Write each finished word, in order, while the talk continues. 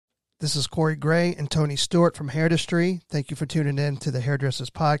This is Corey Gray and Tony Stewart from Hairdustry. Thank you for tuning in to the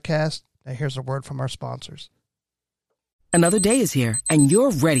Hairdressers Podcast. Now here's a word from our sponsors. Another day is here, and you're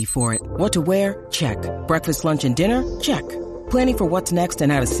ready for it. What to wear? Check. Breakfast, lunch, and dinner? Check. Planning for what's next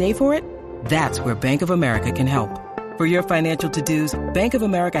and how to save for it? That's where Bank of America can help. For your financial to-dos, Bank of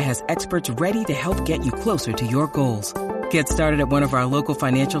America has experts ready to help get you closer to your goals. Get started at one of our local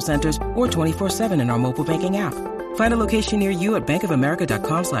financial centers or 24/7 in our mobile banking app. Find a location near you at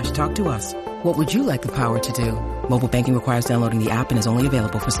bankofamerica.com/talktous. What would you like the power to do? Mobile banking requires downloading the app and is only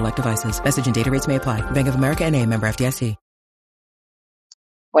available for select devices. Message and data rates may apply. Bank of America N.A., member FDIC.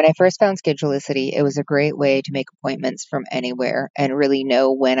 When I first found Schedulicity, it was a great way to make appointments from anywhere and really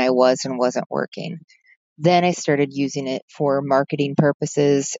know when I was and wasn't working. Then I started using it for marketing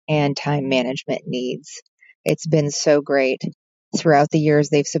purposes and time management needs. It's been so great. Throughout the years,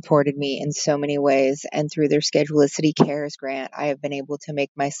 they've supported me in so many ways, and through their Schedulicity Cares grant, I have been able to make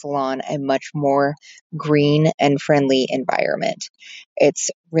my salon a much more green and friendly environment. It's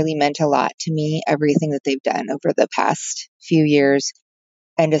really meant a lot to me, everything that they've done over the past few years,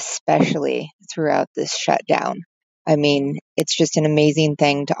 and especially throughout this shutdown. I mean, it's just an amazing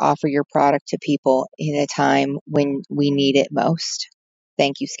thing to offer your product to people in a time when we need it most.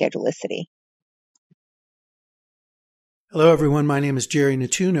 Thank you, Schedulicity. Hello, everyone. My name is Jerry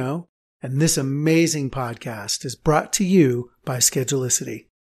Natuno, and this amazing podcast is brought to you by Schedulicity.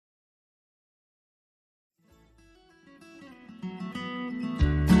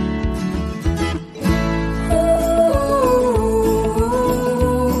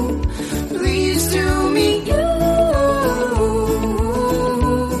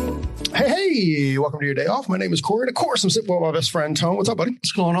 Welcome to your day off. My name is Corey, and of course, I'm sitting with my best friend, Tone. What's up, buddy?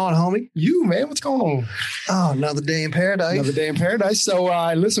 What's going on, homie? You, man, what's going on? Oh, another day in paradise. Another day in paradise. So,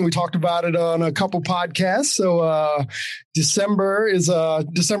 listen, we talked about it on a couple podcasts. So, December is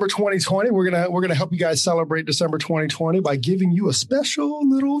December 2020. We're gonna help you guys celebrate December 2020 by giving you a special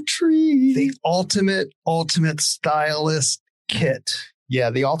little treat. The ultimate stylist kit. Yeah,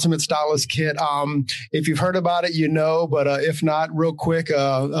 the Ultimate Stylist Kit. If you've heard about it, you know, but if not, real quick,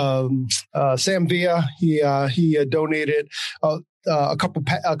 Sam Villa, he donated a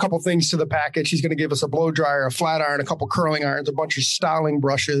couple things to the package. He's going to give us a blow dryer, a flat iron, a couple curling irons, a bunch of styling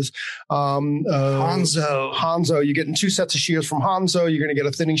brushes. Hanzo, you're getting 2 sets of shears from Hanzo. You're going to get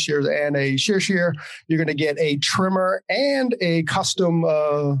a thinning shears and a shear. You're going to get a trimmer and a custom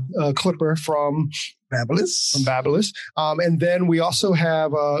clipper from Babyliss. And then we also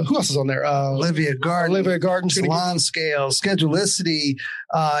have, who else is on there? Olivia Garden, Salon Scales, Schedulicity,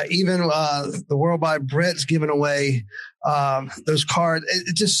 even the World by Brett's giving away those cards.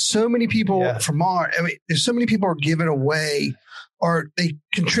 It's just so many people there's so many people are giving away, or they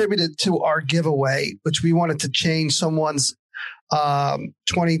contributed to our giveaway, which we wanted to change someone's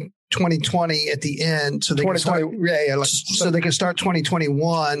 2020 at the end, so they can start, so they can start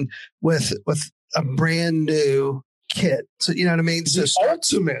 2021 with a brand new kit. So, you know what I mean? The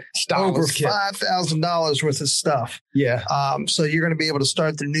ultimate stylist over $5,000 worth of stuff. Yeah. So you're going to be able to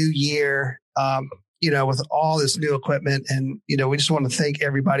start the new year, with all this new equipment. And, we just want to thank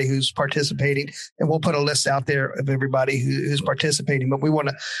everybody who's participating. And we'll put a list out there of everybody who's participating. But we want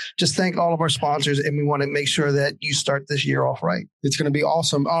to just thank all of our sponsors, and we want to make sure that you start this year off right. It's going to be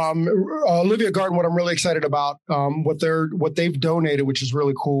awesome. Olivia Garden, what I'm really excited about, what they've donated, which is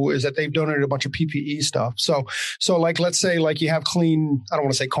really cool, is that they've donated a bunch of PPE stuff. So like, let's say like you have clean, I don't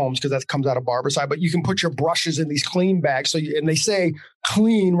want to say combs because that comes out of Barbicide, but you can put your brushes in these clean bags. And they say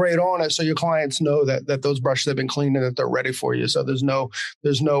clean right on it, so your clients know that those brushes have been cleaned and that they're ready for you. So there's no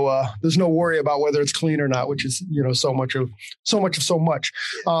worry about whether it's clean or not, which is so much.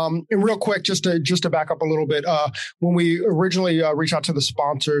 And real quick, just to back up a little bit, when we originally reached out to the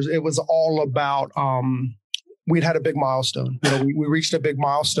sponsors, it was all about we'd had a big milestone. We reached a big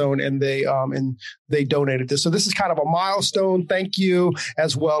milestone, and they donated this. So this is kind of a milestone thank you,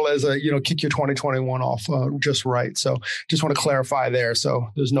 as well as kick your 2021 off just right. So just want to clarify there. So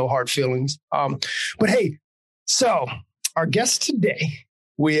there's no hard feelings. But hey, so our guest today,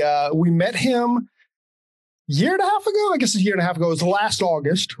 we met him year and a half ago. I guess it's a year and a half ago. It was last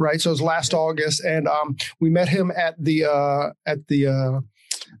August, right? So it was last August, and we met him at the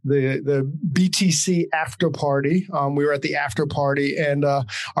BTC after party. We were at the after party, and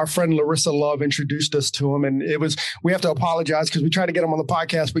our friend Larissa Love introduced us to him. And we have to apologize because we tried to get him on the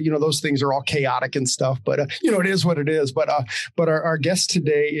podcast, but those things are all chaotic and stuff. But it is what it is. But our guest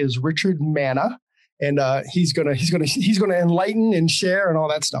today is Richard Manna. and he's gonna enlighten and share and all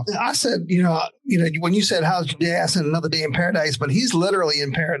that stuff. I said, when you said how's your day, I said another day in paradise, but he's literally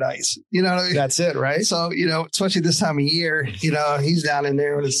in paradise. You know what I mean? That's it, right? So especially this time of year, he's down in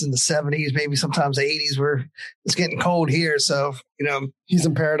there when it's in the 70s, maybe sometimes the 80s, where it's getting cold here. So he's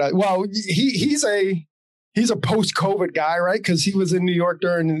in paradise. Well, he's a post-COVID guy, right? Because he was in New York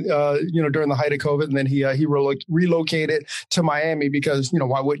during the height of COVID, and then he relocated to Miami because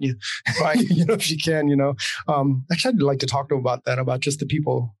why wouldn't you? Right? If you can, Actually, I'd like to talk to him about that, about just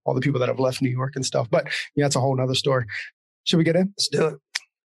all the people that have left New York and stuff. But yeah, it's a whole nother story. Should we get in? Let's do it.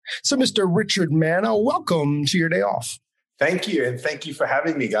 So, Mr. Richard Manna, welcome to your day off. Thank you, and thank you for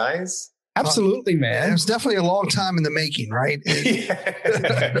having me, guys. Absolutely, man. It was definitely a long time in the making, right?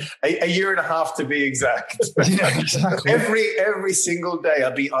 A year and a half to be exact. Yeah, exactly. Every single day,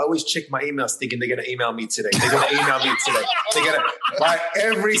 I always check my emails thinking they're going to email me today. They're going to email me today. They're going to, like,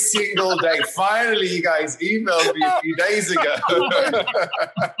 every single day. Finally, you guys emailed me a few days ago.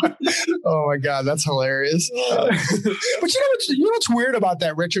 Oh my God, that's hilarious. But you know what's weird about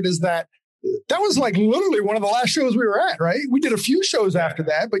that, Richard, is that was like literally one of the last shows we were at, right? We did a few shows after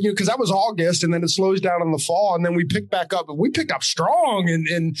that, but because that was August, and then it slows down in the fall, and then we picked back up, and we picked up strong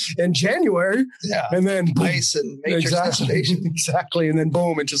in January. Yeah, and then Ice and Matrix Destination. Exactly, and then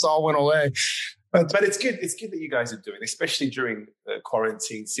boom, it just all went away. But it's good. It's good that you guys are doing, especially during the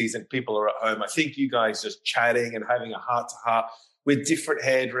quarantine season. People are at home. I think you guys just chatting and having a heart-to-heart with different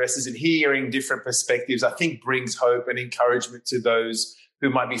hairdressers and hearing different perspectives, I think brings hope and encouragement to those who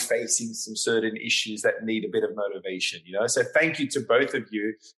might be facing some certain issues that need a bit of motivation, So thank you to both of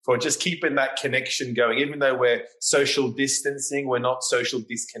you for just keeping that connection going. Even though we're social distancing, we're not social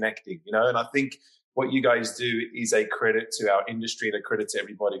disconnecting, And I think what you guys do is a credit to our industry and a credit to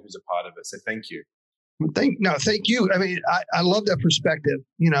everybody who's a part of it. So thank you. Thank you. I mean, I love that perspective.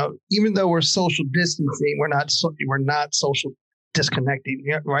 Even though we're social distancing, we're not social disconnecting,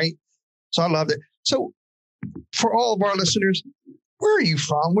 right? So I love it. So for all of our listeners, where are you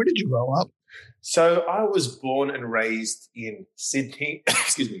from? Where did you grow up? So I was born and raised in Sydney,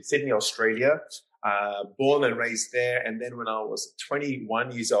 Sydney, Australia. Born and raised there. And then when I was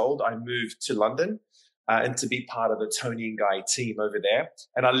 21 years old, I moved to London and to be part of the Tony and Guy team over there.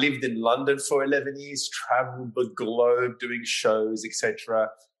 And I lived in London for 11 years, traveled the globe doing shows, etc.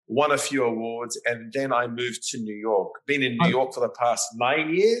 Won a few awards. And then I moved to New York. Been in New York for the past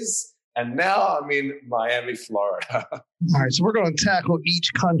 9 years. And now I'm in Miami, Florida. All right, so we're going to tackle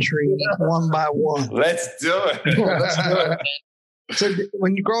each country one by one. Let's do it. Let's do it. So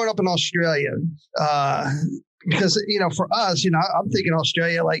when you're growing up in Australia, because, for us, I'm thinking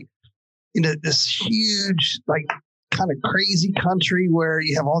Australia, like, this huge, like, kind of crazy country where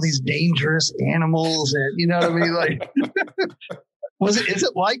you have all these dangerous animals and, you know what I mean? Like, is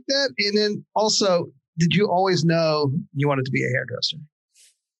it like that? And then also, did you always know you wanted to be a hairdresser?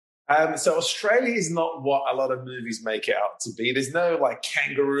 So Australia is not what a lot of movies make it out to be. There's no like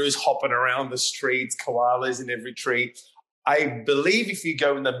kangaroos hopping around the streets, koalas in every tree. I believe if you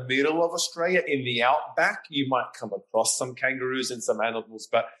go in the middle of Australia, in the outback, you might come across some kangaroos and some animals,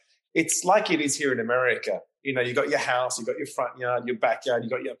 but it's like it is here in America. You got your house, you got your front yard, your backyard, you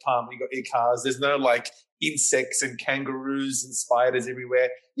got your apartment, you got your cars. There's no like insects and kangaroos and spiders everywhere.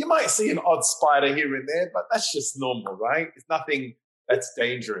 You might see an odd spider here and there, but that's just normal, right? It's nothing that's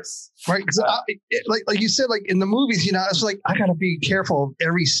dangerous, right? Like you said, like in the movies, it's like I gotta be careful of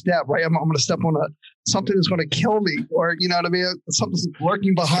every step, right? I'm gonna step on something that's gonna kill me, or you know what I mean? Something's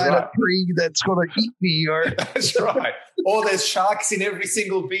lurking behind a tree that's gonna eat me, or that's right. Or there's sharks in every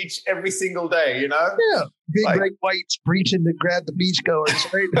single beach every single day, Yeah, big great whites breaching to grab the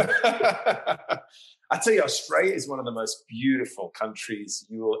beachgoers, right? I tell you, Australia is one of the most beautiful countries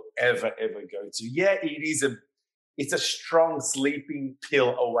you will ever go to. Yeah, it's a strong sleeping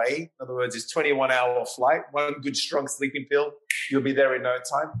pill away. In other words, it's 21-hour flight. One good strong sleeping pill, you'll be there in no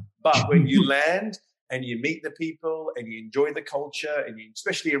time. But when you land and you meet the people and you enjoy the culture, and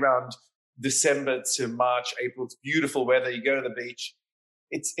especially around December to March, April, it's beautiful weather. You go to the beach.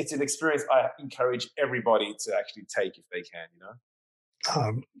 It's an experience I encourage everybody to actually take if they can.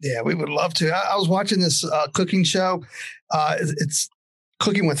 Yeah, we would love to. I was watching this cooking show. It's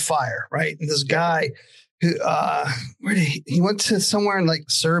Cooking with Fire, right? And this guy who he went to somewhere in like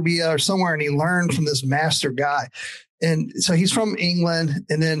Serbia or somewhere, and he learned from this master guy. And so he's from England,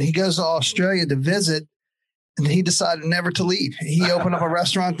 and then he goes to Australia to visit, and he decided never to leave. He opened up a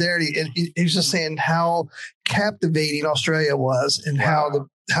restaurant there. And he was just saying how captivating Australia was, and how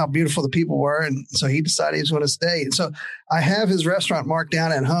how beautiful the people were. And so he decided he was going to stay. And so I have his restaurant marked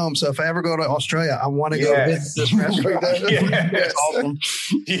down at home. So if I ever go to Australia, I want to go visit this restaurant. Yes. Awesome.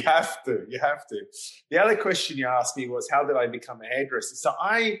 You have to. The other question you asked me was, how did I become a hairdresser? So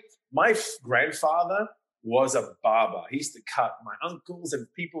my grandfather was a barber. He used to cut my uncles and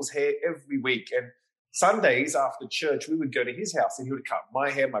people's hair every week. And Sundays after church, we would go to his house and he would cut my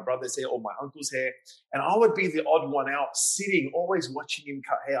hair, my brother's hair, or my uncle's hair. And I would be the odd one out sitting, always watching him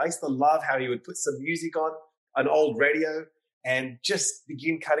cut hair. I used to love how he would put some music on, an old radio, and just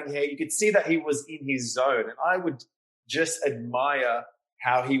begin cutting hair. You could see that he was in his zone. And I would just admire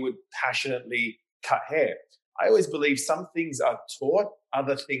how he would passionately cut hair. I always believe some things are taught,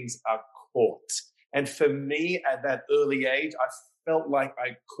 other things are caught. And for me at that early age, I felt like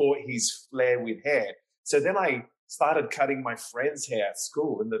I caught his flair with hair. So then I started cutting my friends' hair at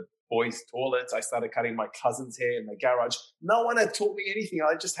school in the boys' toilets. I started cutting my cousin's hair in the garage. No one had taught me anything.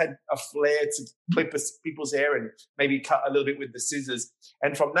 I just had a flair to clip people's hair and maybe cut a little bit with the scissors.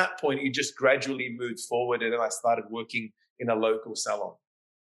 And from that point, it just gradually moved forward. And then I started working in a local salon.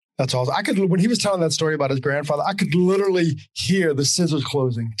 That's awesome. When he was telling that story about his grandfather, I could literally hear the scissors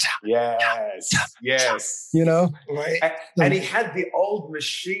closing. Yes. You know? Right. And he had the old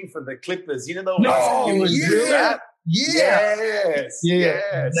machine for the clippers. You know, Yeah. Yes.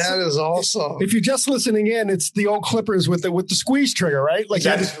 That is awesome. If you're just listening in, it's the old clippers with the squeeze trigger, right? Like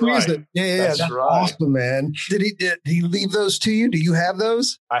you had to squeeze it. That's right. Awesome, man. Did he leave those to you? Do you have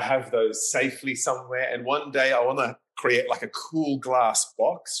those? I have those safely somewhere. And one day I want to create like a cool glass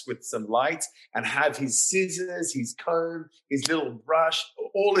box with some light and have his scissors, his comb, his little brush,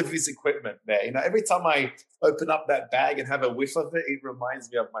 all of his equipment there. You know, every time I open up that bag and have a whiff of it, it reminds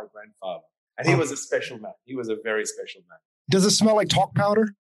me of my grandfather. And he was a special man. He was a very special man. Does it smell like talc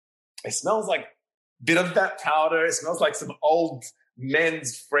powder? It smells like a bit of that powder. It smells like some old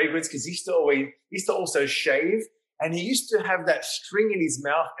men's fragrance because he used to also shave, and he used to have that string in his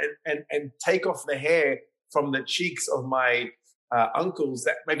mouth and take off the hair from the cheeks of my uncles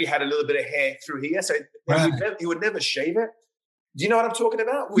that maybe had a little bit of hair through here. So he would never shave it. Do you know what I'm talking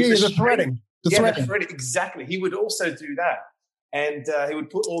about? With the threading. The threading. Exactly. He would also do that. And he would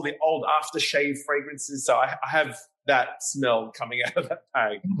put all the old aftershave fragrances. So I have that smell coming out of that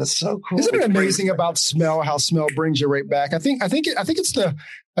bag. That's so cool. Isn't it amazing about smell, how smell brings you right back? I think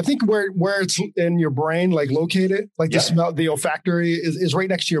where it's in your brain, like located, like the smell, the olfactory is right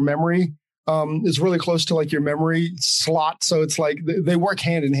next to your memory. Is really close to like your memory slot. So it's like they work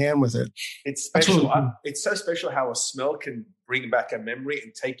hand in hand with it. It's special. It's so special how a smell can bring back a memory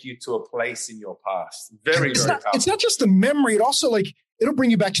and take you to a place in your past. Very powerful. It's not just the memory. It also it'll bring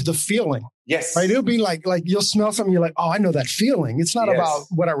you back to the feeling. Yes. Right. It'll be like you'll smell something. You're like, oh, I know that feeling. It's not about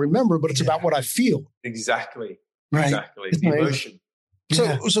what I remember, but it's about what I feel. Exactly. Right. Exactly. It's the emotion.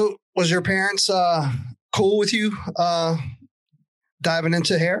 So was your parents cool with you diving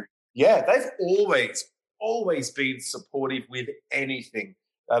into hair? Yeah, they've always been supportive with anything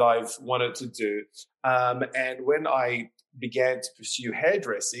that I've wanted to do. And when I began to pursue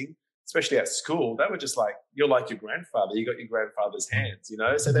hairdressing, especially at school, they were just like, you're like your grandfather. You got your grandfather's hands, you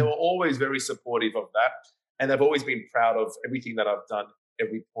know? So they were always very supportive of that. And they've always been proud of everything that I've done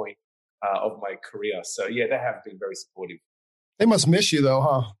every point of my career. So yeah, they have been very supportive. They must miss you though,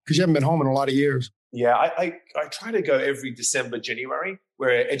 huh? Because you haven't been home in a lot of years. Yeah, I try to go every December, January,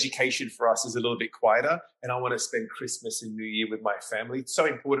 where education for us is a little bit quieter. And I want to spend Christmas and New Year with my family. It's so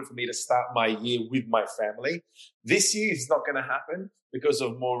important for me to start my year with my family. This year is not going to happen because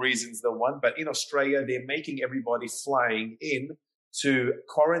of more reasons than one. But in Australia, they're making everybody flying in to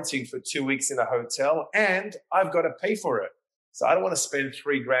quarantine for 2 weeks in a hotel. And I've got to pay for it. So I don't want to spend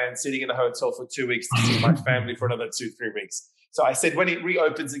 $3,000 sitting in a hotel for 2 weeks to see my family for another 2-3 weeks. So I said, when it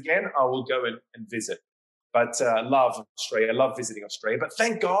reopens again, I will go and visit. But love Australia, love visiting Australia. But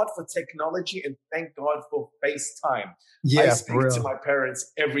thank God for technology and thank God for FaceTime. Yeah, I speak to my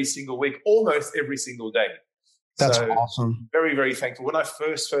parents every single week, almost every single day. That's awesome. Very, very thankful. When I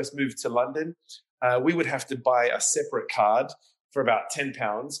first moved to London, we would have to buy a separate card for about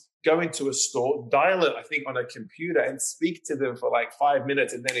 £10, go into a store, dial it, I think, on a computer and speak to them for like 5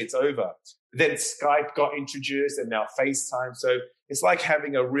 minutes and then it's over. Then Skype got introduced and now FaceTime. So it's like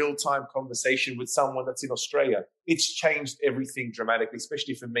having a real-time conversation with someone that's in Australia. It's changed everything dramatically,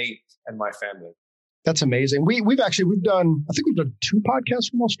 especially for me and my family. That's amazing. We've done 2 podcasts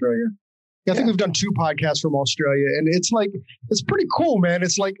from Australia. Yeah, I think we've done 2 podcasts from Australia, and it's pretty cool, man.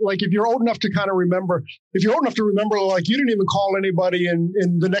 It's like if you're old enough to kind of remember, like you didn't even call anybody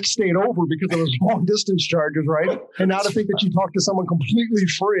in the next state over because of those long distance charges, right? And now to think that you talk to someone completely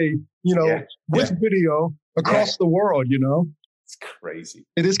free, with video across the world, It's crazy.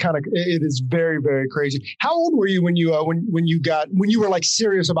 It is very, very crazy. How old were you when you were like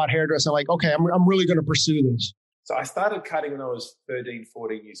serious about hairdressing? Like, okay, I'm really going to pursue this. So I started cutting when I was 13,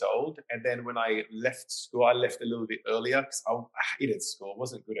 14 years old. And then when I left school, I left a little bit earlier because I hated school. I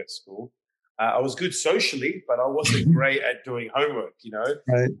wasn't good at school. I was good socially, but I wasn't great at doing homework,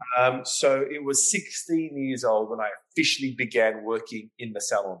 Right. So it was 16 years old when I officially began working in the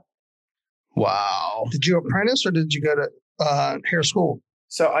salon. Wow. Did you apprentice or did you go to hair school?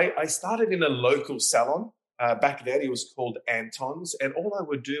 So I started in a local salon. Back then, it was called Anton's. And all I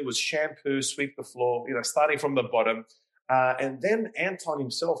would do was shampoo, sweep the floor, starting from the bottom. And then Anton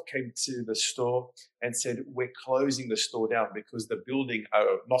himself came to the store and said, we're closing the store down because the building,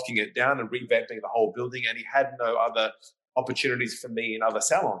 knocking it down and revamping the whole building. And he had no other opportunities for me in other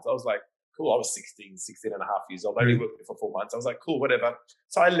salons. I was like, cool. I was 16 and a half years old. I only worked there for 4 months. I was like, cool, whatever.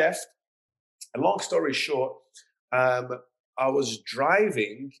 So I left. And long story short, I was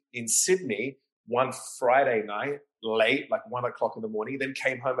driving in Sydney one Friday night, late, like 1 o'clock in the morning, then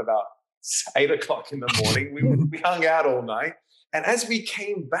came home about 8 o'clock in the morning. We hung out all night. And as we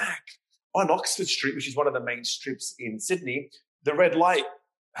came back on Oxford Street, which is one of the main strips in Sydney, the red light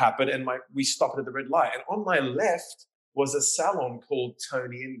happened and we stopped at the red light. And on my left was a salon called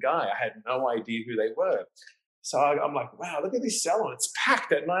Tony and Guy. I had no idea who they were. So I'm like, wow, look at this salon. It's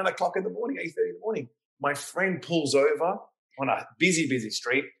packed at 9 o'clock in the morning, 8:30 in the morning. My friend pulls over on a busy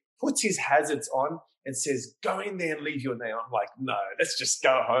street, puts his hazards on and says, go in there and leave your name. I'm like, no, let's just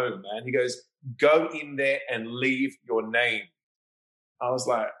go home, man. He goes, go in there and leave your name. I was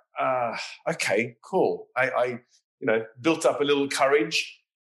like, okay, cool. I built up a little courage,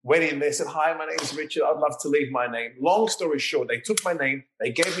 went in there, said, hi, my name's Richard. I'd love to leave my name. Long story short, they took my name.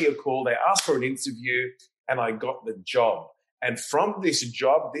 They gave me a call. They asked for an interview and I got the job. And from this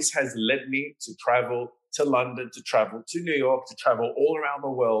job, this has led me to travel to London, to travel to New York, to travel all around the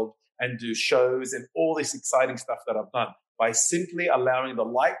world and do shows and all this exciting stuff that I've done by simply allowing the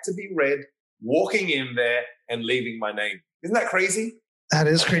light to be red, walking in there and leaving my name. Isn't that crazy? That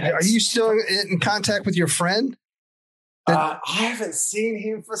is crazy. Are you still in contact with your friend? I haven't seen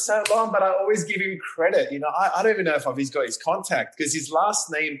him for so long, but I always give him credit. I don't even know if he's got his contact because his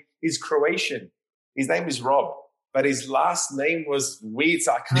last name is Croatian. His name is Rob, but his last name was weird,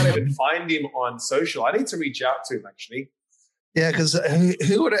 so I can't even find him on social. I need to reach out to him, actually. Yeah, because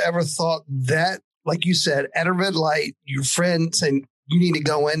who would have ever thought that, like you said, at a red light, your friend saying you need to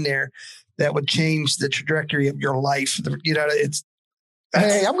go in there, that would change the trajectory of your life.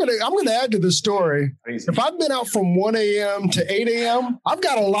 Hey, I'm gonna add to the story. Crazy. If I've been out from 1 a.m. to 8 a.m., I've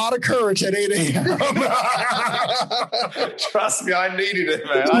got a lot of courage at 8 a.m. Trust me, I needed it,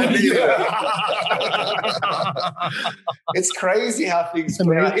 man. I needed it. It's crazy how things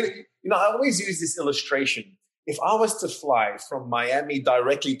play out. I always use this illustration. If I was to fly from Miami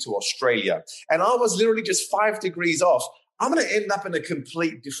directly to Australia and I was literally just 5 degrees off, I'm going to end up in a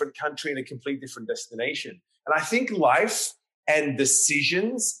complete different country, in a complete different destination. And I think life and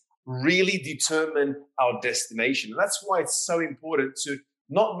decisions really determine our destination. And that's why it's so important to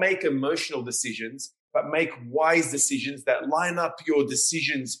not make emotional decisions, but make wise decisions that line up your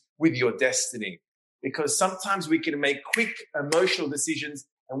decisions with your destiny. Because sometimes we can make quick emotional decisions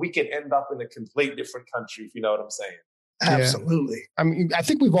and we can end up in a complete different country, if you know what I'm saying. Absolutely. Yeah. I mean, I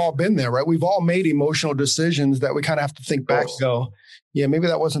think we've all been there, right? We've all made emotional decisions that we kind of have to think back and go, yeah, maybe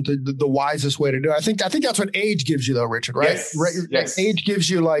that wasn't the wisest way to do it. I think that's what age gives you though, Richard, right? Yes. Age gives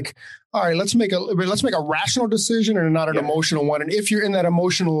you like, all right, let's make a rational decision and not an emotional one. And if you're in that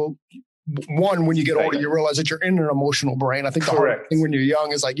emotional one, when you get older, you realize that you're in an emotional brain. I think the hard thing when you're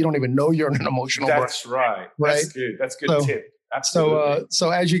young is like, you don't even know you're in an emotional brain. That's right. That's good. That's good tip. Absolutely. So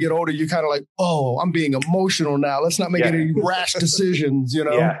as you get older, you kind of like, oh, I'm being emotional now. Let's not make any rash decisions,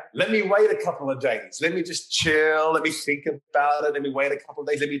 Yeah. Let me wait a couple of days. Let me just chill. Let me think about it. Let me wait a couple of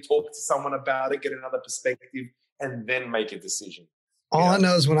days. Let me talk to someone about it, get another perspective, and then make a decision. All I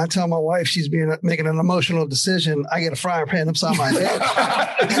know is when I tell my wife she's making an emotional decision, I get a frying pan upside my head.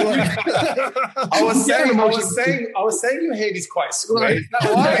 I was saying your head is quite straight.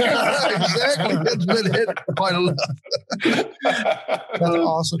 Exactly. It's been hit quite a lot. That's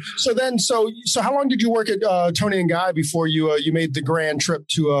awesome. So how long did you work at Tony and Guy before you made the grand trip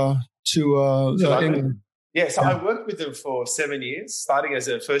to England? Yeah, so I worked with them for 7 years, starting as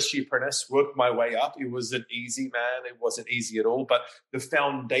a first-year apprentice, worked my way up. It wasn't easy, man. It wasn't easy at all. But the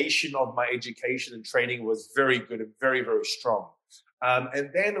foundation of my education and training was very good and very, very strong.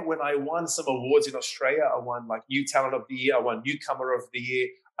 And then when I won some awards in Australia, I won like New Talent of the Year. I won Newcomer of the Year.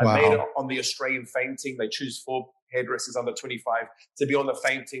 I made it on the Australian Fame team. They choose 4 hairdressers under 25 to be on the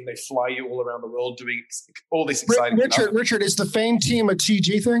Fame team. They fly you all around the world doing all this exciting stuff. Richard, is the Fame team a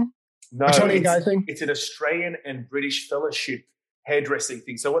TG thing? No, it's an Australian and British fellowship hairdressing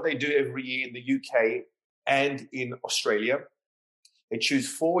thing. So what they do every year in the UK and in Australia, they choose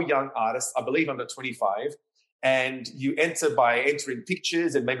 4 young artists, I believe under 25, and you enter by entering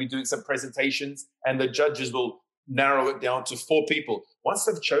pictures and maybe doing some presentations, and the judges will narrow it down to 4 people. Once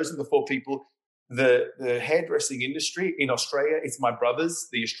they've chosen the 4 people, the hairdressing industry in Australia, it's my brothers,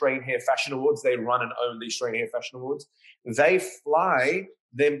 the Australian Hair Fashion Awards. They run and own the Australian Hair Fashion Awards. They fly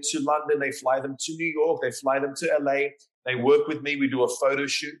them to London. They fly them to New York. They fly them to LA. They work with me. We do a photo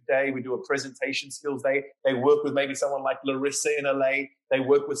shoot day. We do a presentation skills day. They work with maybe someone like Larissa in LA. They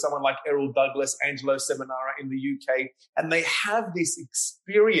work with someone like Errol Douglas, Angelo Seminara in the UK. And they have this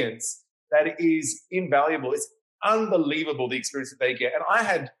experience that is invaluable. It's unbelievable, the experience that they get. And I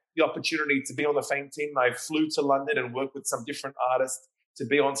had the opportunity to be on the Fame team. I flew to London and worked with some different artists to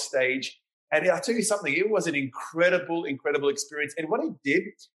be on stage. And I'll tell you something, it was an incredible, incredible experience. And what it did,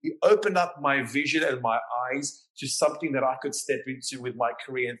 it opened up my vision and my eyes to something that I could step into with my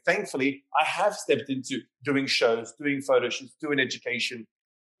career. And thankfully, I have stepped into doing shows, doing photo shoots, doing education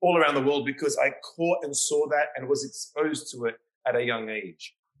all around the world because I caught and saw that and was exposed to it at a young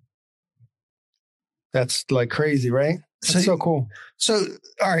age. That's like crazy, right? That's so cool. So,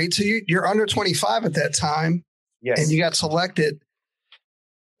 all right. So you're under 25 at that time. Yes. And you got selected.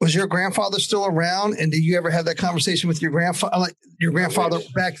 Was your grandfather still around? And did you ever have that conversation with your grandfather,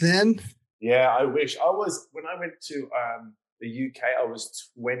 back then? Yeah, I wish. When I went to the UK, I was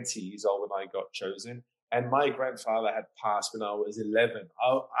 20 years old when I got chosen. And my grandfather had passed when I was 11.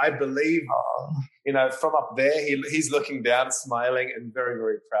 I believe, from up there, he's looking down, smiling and very,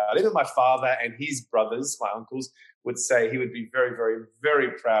 very proud. Even my father and his brothers, my uncles, would say he would be very, very,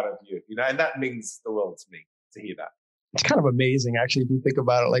 very proud of you, and that means the world to me to hear that. It's kind of amazing, actually, if you think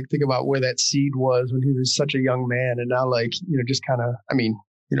about it. Like, think about where that seed was when he was such a young man. And now, just kind of,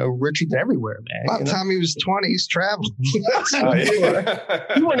 Richard's everywhere, man. By the time he was 20, he's traveling.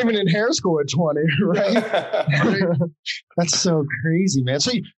 You weren't even in hair school at 20, right? That's so crazy, man.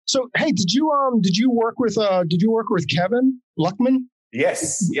 So hey, did you work with Kevin Luckman?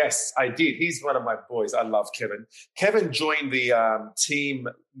 Yes, I did. He's one of my boys. I love Kevin. Kevin joined the team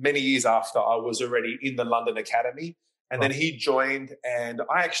many years after I was already in the London Academy. And then he joined, and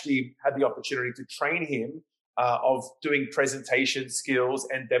I actually had the opportunity to train him of doing presentation skills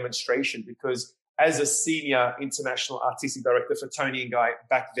and demonstration, because as a senior international artistic director for Tony and Guy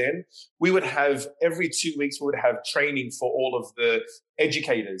back then, we would have every 2 weeks, we would have training for all of the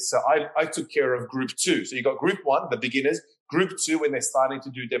educators. So I took care of group 2. So you got group 1, the beginners, group 2 when they're starting to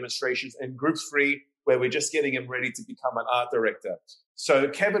do demonstrations, and group 3 where we're just getting them ready to become an art director. So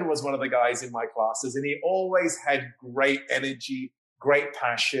Kevin was one of the guys in my classes, and he always had great energy, great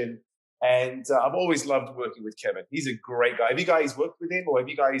passion. And I've always loved working with Kevin. He's a great guy. Have you guys worked with him, or have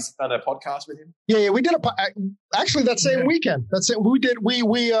you guys done a podcast with him? Yeah, we did actually that same weekend. That's it. We did. We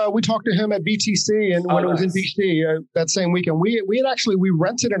talked to him at BTC, and when it was in DC that same weekend, we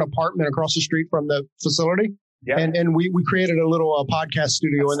rented an apartment across the street from the facility. Yeah. And we created a little podcast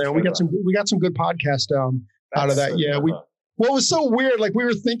studio in there. We got some good podcast out of that. So yeah. What was so weird, like we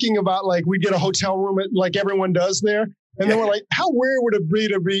were thinking about like we'd get a hotel room like everyone does there. And then we're like, how weird would it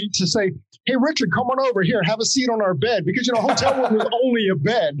be to say, hey, Richard, come on over here, have a seat on our bed? Because, hotel room was only a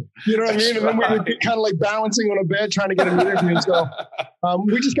bed. You know what I mean? And then we would be kind of like balancing on a bed trying to get an interview. So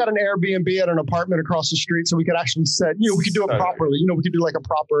we just got an Airbnb at an apartment across the street so we could actually set, we could do it properly. We could do like a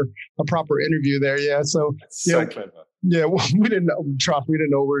proper interview there. Yeah. So, so clever. Yeah, well, we didn't know. Trust, we didn't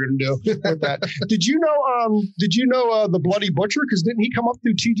know what we were going to do with that. Did you know the Bloody Butcher? Because didn't he come up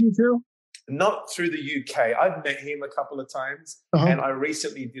through TG too? Not through the UK. I've met him a couple of times, and I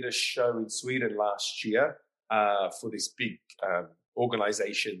recently did a show in Sweden last year for this big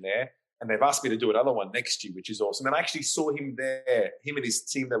organization there, and they've asked me to do another one next year, which is awesome. And I actually saw him there. Him and his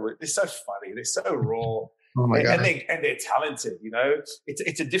team. They're so funny. They're so raw. Oh my God. And they're talented,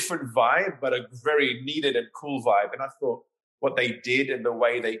 It's a different vibe, but a very needed and cool vibe. And I thought what they did and the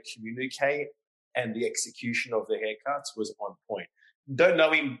way they communicate and the execution of the haircuts was on point. Don't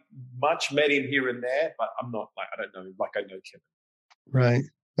know him much, met him here and there, but I don't know him like I know Kevin. Right.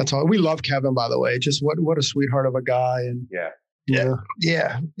 That's all. We love Kevin, by the way. Just what a sweetheart of a guy. And Yeah. And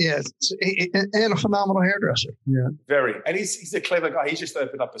a phenomenal hairdresser. Yeah. Very. And he's a clever guy. He's just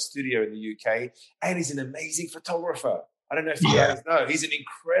opened up a studio in the UK, and he's an amazing photographer. I don't know if you guys know. He's an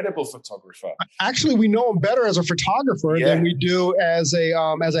incredible photographer. Actually, we know him better as a photographer than we do as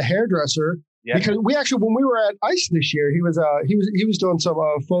a hairdresser. Yeah. Because we actually, when we were at ICE this year, he was doing some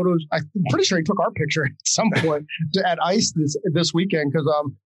photos. I'm pretty sure he took our picture at some point at ICE this weekend because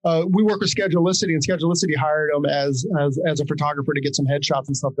we work with Schedulicity, and Schedulicity hired him as a photographer to get some headshots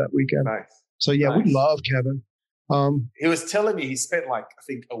and stuff that weekend. Nice. So yeah, we love Kevin. He was telling me he spent I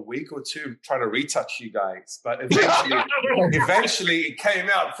think a week or two trying to retouch you guys, but eventually it came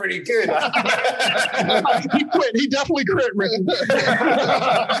out pretty good. He quit. He definitely quit, Rick.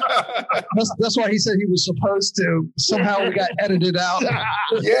 That's why he said he was supposed to. Somehow we got edited out.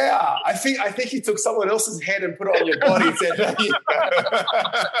 Yeah, I think he took someone else's head and put it on your body and said, "There you go."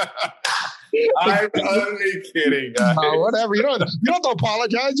 I'm only kidding. Whatever. You don't have to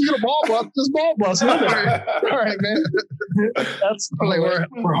apologize. You get a ball bust. Just ball bust. All right, man. That's we're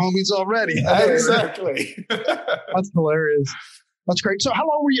homies already. Exactly. That's hilarious. That's great. So how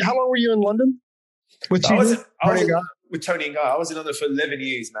long were you in London? With Tony and Guy? With Tony and Guy. I was in London for 11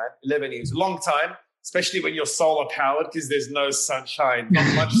 years, man. 11 years. A long time, especially when you're solar powered because there's no sunshine,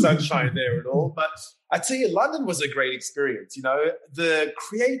 not much sunshine there at all. But I tell you, London was a great experience. The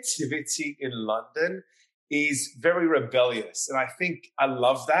creativity in London is very rebellious. And I think I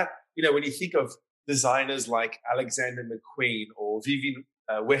love that. When you think of designers like Alexander McQueen or Vivienne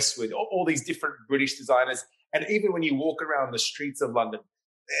Westwood, all these different British designers, and even when you walk around the streets of London,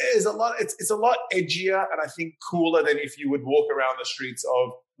 there's a lot. It's a lot edgier and I think cooler than if you would walk around the streets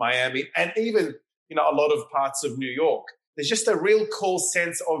of Miami and even a lot of parts of New York. There's just a real cool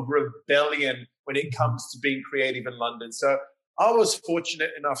sense of rebellion when it comes to being creative in London. So I was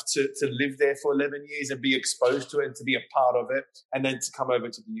fortunate enough to live there for 11 years and be exposed to it and to be a part of it and then to come over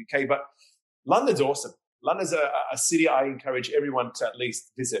to the UK. But London's awesome. London's a city I encourage everyone to at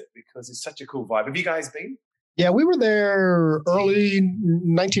least visit because it's such a cool vibe. Have you guys been? Yeah, we were there early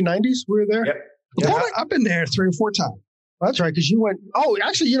 1990s. We were there. Yep. I've been there 3 or 4 times. That's right, because you went. Oh,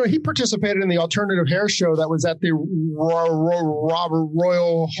 actually, he participated in the alternative hair show that was at the Royal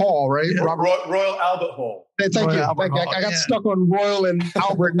Hall, right? Yeah, Royal Albert Hall. Hey, thank you. I got stuck on Royal and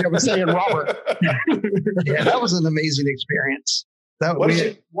Albert, and I was saying Robert. Yeah, that was an amazing experience. What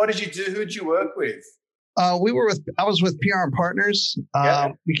did you do? Who did you work with? I was with PR and Partners.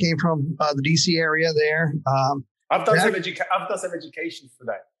 We came from the DC area there. I've done some education for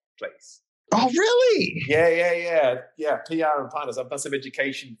that place. Oh, really? Yeah. PR and Partners. I've done some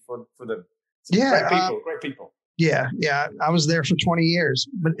education for them. Great people. Yeah. I was there for 20 years.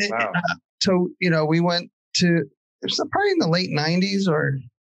 But wow. We went to, it was probably in the late 90s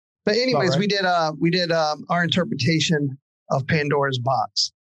but anyways, right. we did our interpretation of Pandora's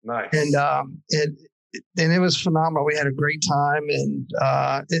Box. Nice. And it was phenomenal. We had a great time, and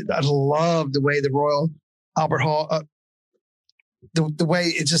I loved the way the Royal Albert Hall, the way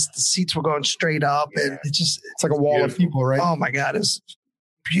it just, the seats were going straight up, and it's like a wall of people, right? Oh my God, it's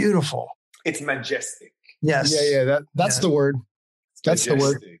beautiful. It's majestic. Yes. Yeah. That's the word. That's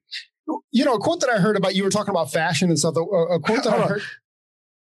majestic. The word. A quote that I heard about, you were talking about fashion and stuff. A quote that I heard.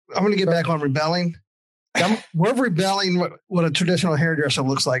 I'm going to get back on rebelling. We're rebelling what a traditional hairdresser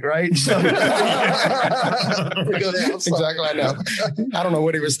looks like, right? Exactly, I know. I don't know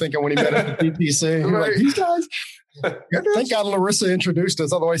what he was thinking when he met at the DTC. Right. Like, these guys. Thank God Larissa introduced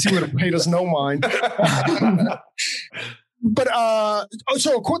us. Otherwise, he would have paid us no mind. But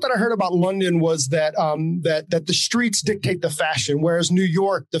so a quote that I heard about London was that that the streets dictate the fashion, whereas New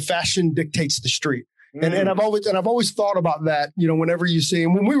York, the fashion dictates the street. And I've always thought about that, whenever you see,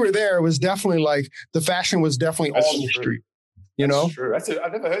 and when we were there, it was definitely like the fashion was definitely on the street. That's true.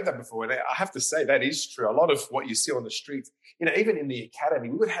 I've never heard that before. And I have to say that is true. A lot of what you see on the streets, even in the academy,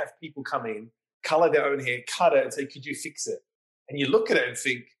 we would have people come in, color their own hair, cut it and say, could you fix it? And you look at it and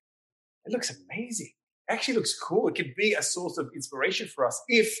think, it looks amazing. It actually looks cool. It could be a source of inspiration for us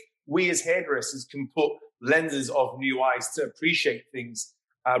if we as hairdressers can put lenses of new eyes to appreciate things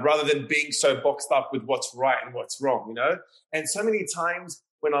rather than being so boxed up with what's right and what's wrong, And so many times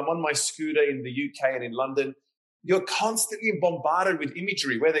when I'm on my scooter in the UK and in London, you're constantly bombarded with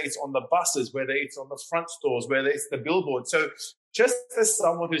imagery, whether it's on the buses, whether it's on the front stores, whether it's the billboard. So just as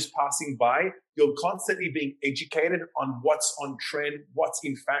someone who's passing by, you're constantly being educated on what's on trend, what's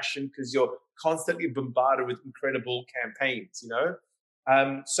in fashion, because you're constantly bombarded with incredible campaigns,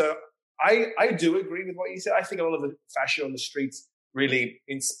 So I do agree with what you said. I think a lot of the fashion on the streets really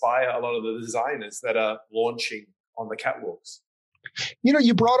inspire a lot of the designers that are launching on the catwalks.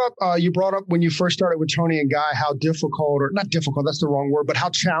 You brought up when you first started with Tony and Guy how difficult, or not difficult, that's the wrong word, but how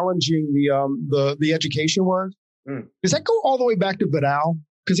challenging the education was. Does that go all the way back to Vidal?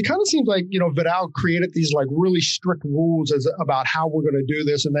 Because it kind of seems like Vidal created these like really strict rules about how we're going to do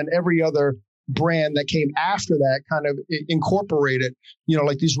this, and then every other brand that came after that kind of incorporated,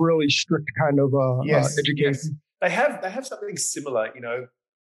 like these really strict kind of education. Yes. They have something similar,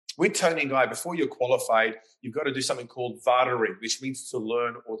 with Tony and Guy. Before you're qualified, you've got to do something called Vadering, which means to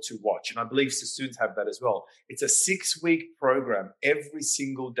learn or to watch. And I believe Sassoons have that as well. It's a 6-week program every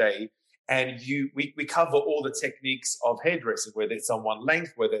single day. And we cover all the techniques of hairdressing, whether it's on one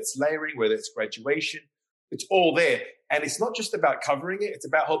length, whether it's layering, whether it's graduation. It's all there. And it's not just about covering it, it's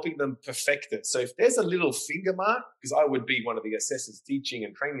about helping them perfect it. So if there's a little finger mark, because I would be one of the assessors teaching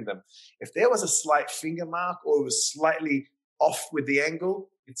and training them, if there was a slight finger mark or it was slightly off with the angle,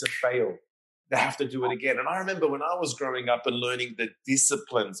 it's a fail. They have to do it again. And I remember when I was growing up and learning the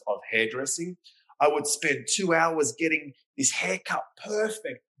disciplines of hairdressing, I would spend 2 hours getting this haircut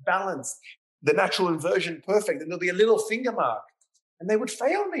perfect, balanced, the natural inversion perfect, and there'll be a little finger mark. And they would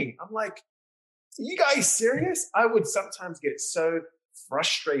fail me. I'm like, are you guys serious? I would sometimes get so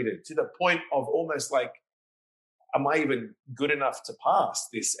frustrated to the point of almost like, am I even good enough to pass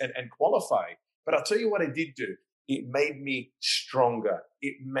this and qualify? But I'll tell you what it did do. It made me stronger.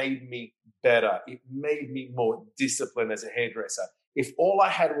 It made me better. It made me more disciplined as a hairdresser. If all I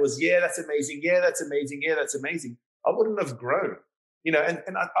had was, that's amazing, that's amazing, that's amazing, I wouldn't have grown.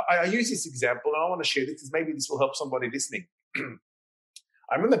 And I use this example, and I want to share this because maybe this will help somebody listening.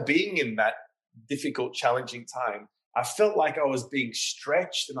 I remember being in that difficult, challenging time. I felt like I was being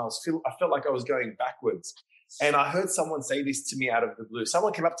stretched, and I felt like I was going backwards. And I heard someone say this to me out of the blue.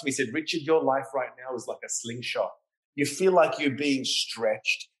 Someone came up to me and said, Richard, your life right now is like a slingshot. You feel like you're being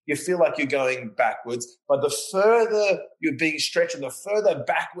stretched. You feel like you're going backwards. But the further you're being stretched and the further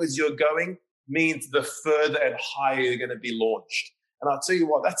backwards you're going means the further and higher you're going to be launched. And I'll tell you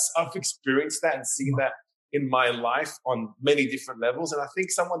what, I've experienced that and seen that in my life on many different levels. And I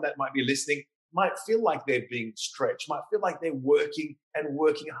think someone that might be listening might feel like they're being stretched, might feel like they're working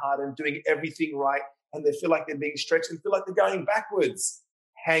hard and doing everything right. And they feel like they're being stretched and feel like they're going backwards.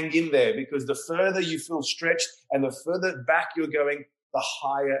 Hang in there, because the further you feel stretched and the further back you're going, the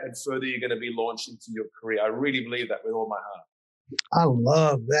higher and further you're going to be launched into your career. I really believe that with all my heart. I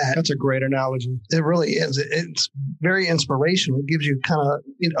love that. That's a great analogy. It really is. It's very inspirational. It gives you kind of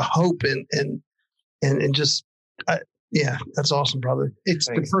hope and just, that's awesome, brother. It's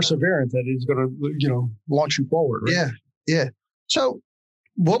the perseverance that is going to, launch you forward. Right? Yeah. So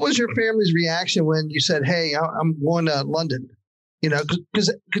what was your family's reaction when you said, hey, I'm going to London?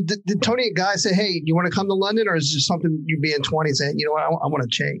 Because did Tony and Guy say, hey, you want to come to London, or is it just something you being 20 saying, I want to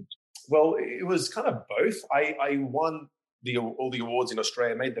change? Well, it was kind of both. I won all the awards in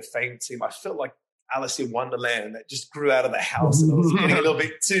Australia, made the fame team. I felt like Alice in Wonderland that just grew out of the house, and it was getting a little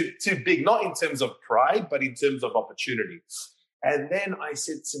bit too big, not in terms of pride, but in terms of opportunity. And then I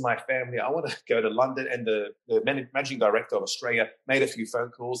said to my family, I want to go to London. And the managing director of Australia made a few phone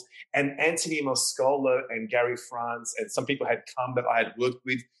calls. And Anthony Moscolo and Gary France and some people had come that I had worked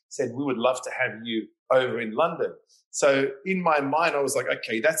with, said, we would love to have you over in London. So in my mind, I was like,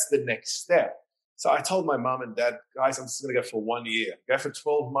 okay, that's the next step. So I told my mom and dad, guys, I'm just going to go for 1 year, go for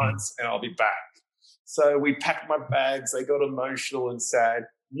 12 months, and I'll be back. So we packed my bags. I got emotional and sad.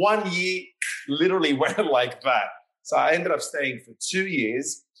 1 year literally went like that. So I ended up staying for 2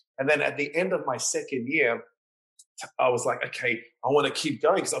 years. And then at the end of my second year, I was like, okay, I want to keep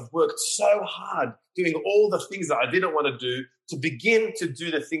going because I've worked so hard doing all the things that I didn't want to do to begin to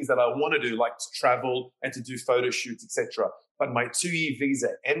do the things that I want to do, like to travel and to do photo shoots, etc. But my 2-year visa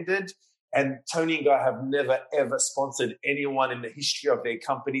ended, and Tony and Guy have never, ever sponsored anyone in the history of their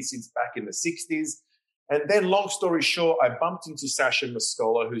company since back in the 60s. And then, long story short, I bumped into Sasha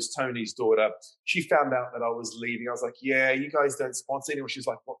Moscolo, who's Tony's daughter. She found out that I was leaving. I was like, yeah, you guys don't sponsor anyone. She was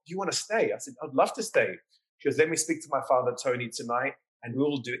like, well, do you want to stay? I said, I'd love to stay. She goes, let me speak to my father, Tony, tonight, and we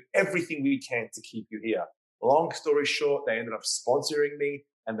will do everything we can to keep you here. Long story short, they ended up sponsoring me,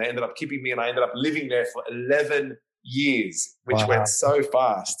 and they ended up keeping me, and I ended up living there for 11 years, which went so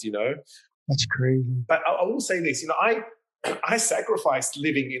fast, That's crazy. But I will say this, I sacrificed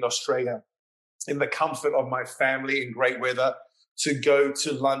living in Australia in the comfort of my family in great weather to go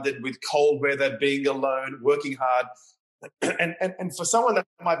to London with cold weather, being alone, working hard. And for someone that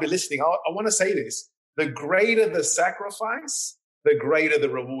might be listening, I want to say this. The greater the sacrifice, the greater the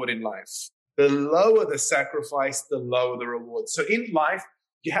reward in life. The lower the sacrifice, the lower the reward. So in life,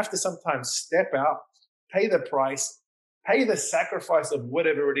 you have to sometimes step out, pay the price, pay the sacrifice of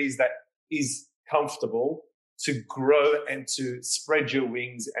whatever it is that is comfortable to grow and to spread your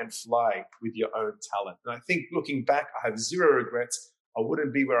wings and fly with your own talent. And I think looking back, I have zero regrets. I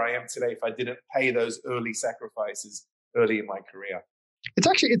wouldn't be where I am today if I didn't pay those early sacrifices early in my career. It's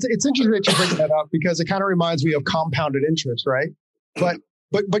actually, it's interesting that you bring that up because it kind of reminds me of compounded interest, right? But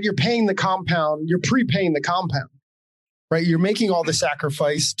but you're paying the compound. You're prepaying the compound, right? You're making all the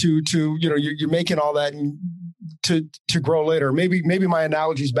sacrifice to you're making all that to grow later. Maybe my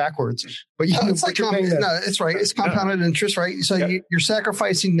analogy is backwards, but it's like it's right. It's compounded interest, right? So you're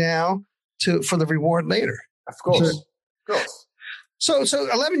sacrificing now for the reward later. Of course. So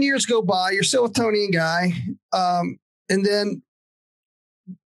 11 years go by. You're still with Tony and Guy, and then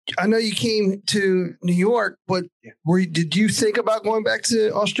I know you came to New York, but did you think about going back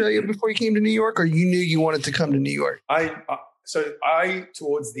to Australia before you came to New York, or you knew you wanted to come to New York? I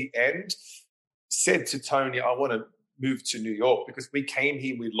towards the end said to Tony, I want to move to New York because we came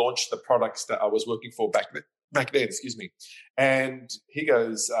here, we launched the products that I was working for back then, and he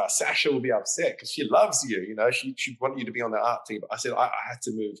goes, Sasha will be upset because she loves you, she'd want you to be on the art team. I said, I had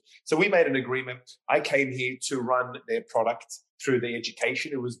to move. So we made an agreement. I came here to run their product through the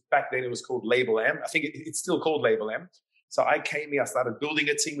education. It was back then, it was called Label M. I think it's still called Label M. So I came here, I started building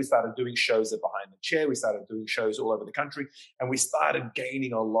a team. We started doing shows at Behind the Chair. We started doing shows all over the country, and we started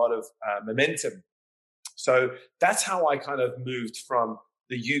gaining a lot of momentum. So that's how I kind of moved from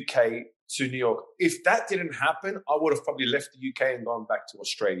the UK to New York. If that didn't happen, I would have probably left the UK and gone back to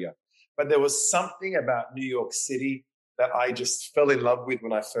Australia. But there was something about New York City that I just fell in love with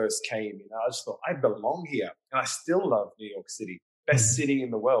when I first came. I just thought, I belong here. And I still love New York City. Best city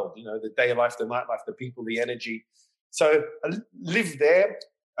in the world. The day life, the nightlife, the people, the energy. So I lived there.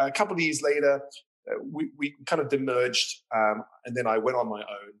 A couple of years later, we kind of demerged. And then I went on my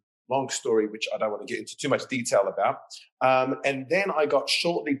own. Long story, which I don't want to get into too much detail about. And then I got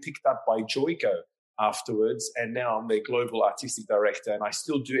shortly picked up by Joico afterwards. And now I'm their global artistic director. And I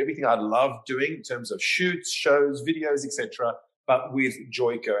still do everything I love doing in terms of shoots, shows, videos, etc., but with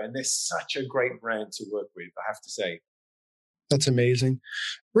Joico. And they're such a great brand to work with, I have to say. That's amazing.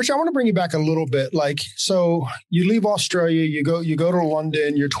 Rich, I want to bring you back a little bit. So you leave Australia, you go to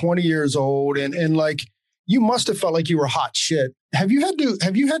London, you're 20 years old, and you must have felt like you were hot shit. Have you had to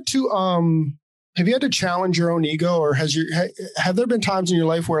challenge your own ego, or have there been times in your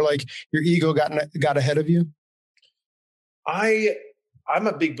life where your ego got ahead of you? I'm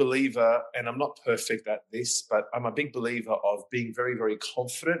a big believer, and I'm not perfect at this, but I'm a big believer of being very, very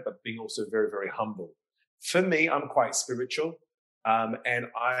confident, but being also very, very humble. For me, I'm quite spiritual, and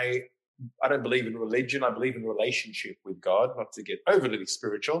I don't believe in religion. I believe in relationship with God, not to get overly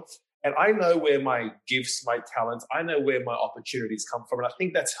spiritual. And I know where my gifts, my talents, I know where my opportunities come from. And I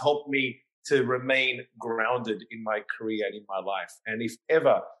think that's helped me to remain grounded in my career and in my life. And if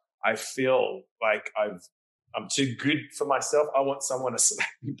ever I feel like I'm too good for myself, I want someone to slap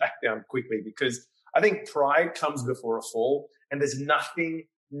me back down quickly, because I think pride comes before a fall, and there's nothing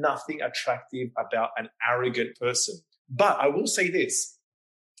attractive about an arrogant person. But I will say this,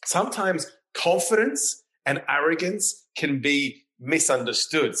 sometimes confidence and arrogance can be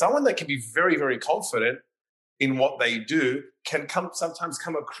misunderstood. Someone that can be very, very confident in what they do can sometimes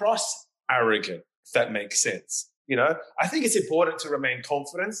come across arrogant, if that makes sense. I think it's important to remain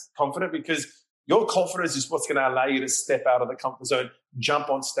confident, because your confidence is what's going to allow you to step out of the comfort zone, jump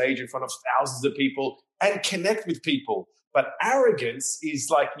on stage in front of thousands of people and connect with people. But arrogance is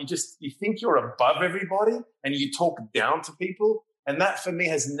like you think you're above everybody and you talk down to people. And that for me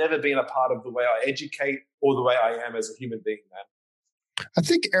has never been a part of the way I educate or the way I am as a human being, man. I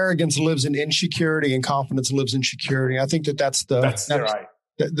think arrogance lives in insecurity and confidence lives in security. I think that's right.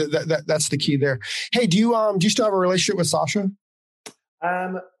 That's the key there. Hey, do you still have a relationship with Sasha?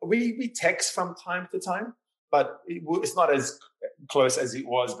 We text from time to time, but it's not as close as it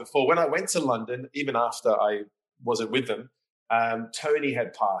was before. When I went to London, even after I wasn't with them, Tony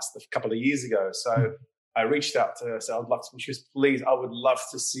had passed a couple of years ago. So I reached out to her, said, I'd love to, she was, please, I would love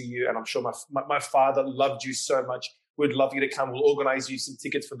to see you. And I'm sure my father loved you so much. We'd love you to come. We'll organize you some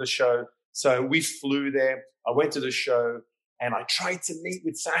tickets for the show. So we flew there. I went to the show and I tried to meet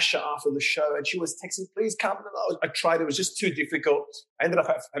with Sasha after the show, and she was texting, please come. And I tried. It was just too difficult. I ended up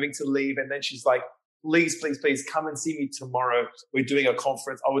having to leave. And then she's like, please come and see me tomorrow. We're doing a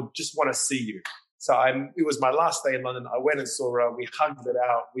conference. I would just want to see you. So it was my last day in London. I went and saw her. We hugged it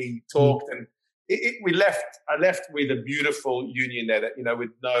out. We talked, and we left. I left with a beautiful union there that,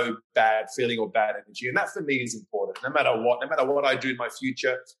 with no bad feeling or bad energy. And that for me is important. No matter what I do in my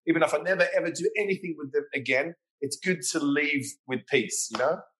future, even if I never ever do anything with them again, it's good to leave with peace,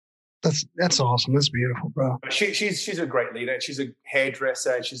 That's awesome. That's beautiful, bro. She's a great leader. She's a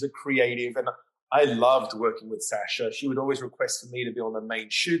hairdresser. She's a creative. And I loved working with Sasha. She would always request for me to be on the main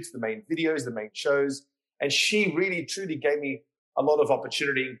shoots, the main videos, the main shows. And she really, truly gave me a lot of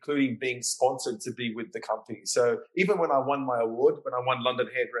opportunity, including being sponsored to be with the company. So even when I won my award, when I won London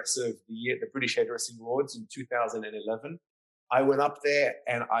Hairdresser of the Year, the British Hairdressing Awards in 2011, I went up there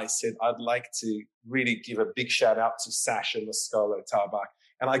and I said, I'd like to really give a big shout out to Sasha Lascolo Tabak.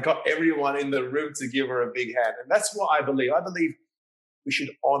 And I got everyone in the room to give her a big hand. And that's what I believe. I believe we should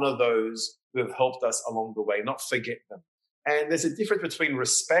honor those who have helped us along the way, not forget them. And there's a difference between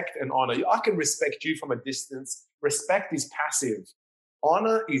respect and honor. I can respect you from a distance. Respect is passive.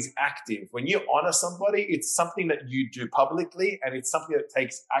 Honor is active. When you honor somebody, it's something that you do publicly and it's something that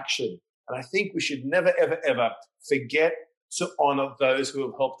takes action. And I think we should never, ever, ever forget to honor those who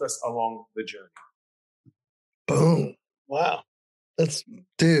have helped us along the journey. Boom. Wow. That's,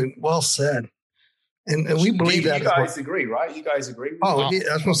 dude, well said. And we believe that. You guys agree, right? You guys agree? Yeah,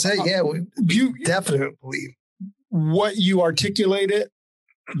 I was going to say, yeah, you definitely believe. What you articulated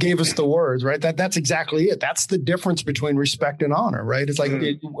gave us the words, right? That's exactly it. That's the difference between respect and honor, right? It's like,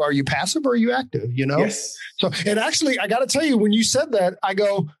 are you passive or are you active? You know? Yes. So, and actually, I got to tell you, when you said that, I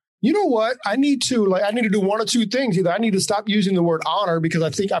go, you know what? I need to do one or two things. Either I need to stop using the word honor because I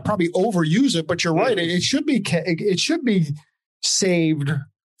think I probably overuse it. But you're right; it should be saved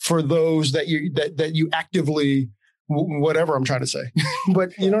for those that you actively, whatever I'm trying to say.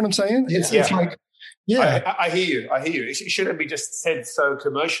 But you know what I'm saying? It's like, yeah, I hear you. It shouldn't be just said so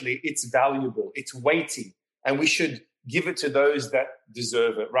commercially. It's valuable. It's weighty, and we should give it to those that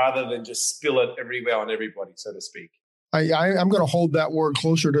deserve it rather than just spill it everywhere on everybody, so to speak. I'm going to hold that word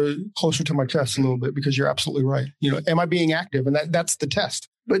closer to my chest a little bit because you're absolutely right. You know, am I being active? And that's the test.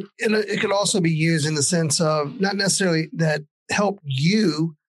 But it could also be used in the sense of not necessarily that help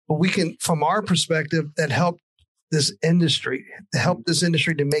you, but we can, from our perspective, that help this industry,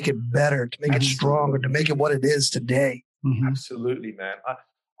 to make it better, to make it stronger, to make it what it is today. Mm-hmm. Absolutely, man.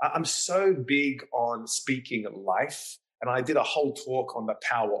 I'm so big on speaking life. And I did a whole talk on the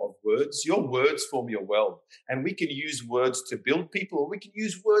power of words. Your words form your world. And we can use words to build people, or we can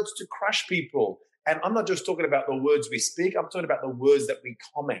use words to crush people. And I'm not just talking about the words we speak. I'm talking about the words that we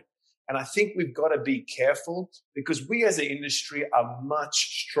comment. And I think we've got to be careful because we as an industry are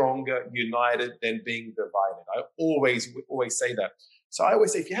much stronger united than being divided. I always say that. So I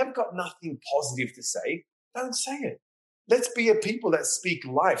always say, if you haven't got nothing positive to say, don't say it. Let's be a people that speak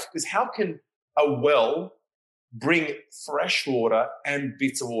life, because how can a well bring fresh water and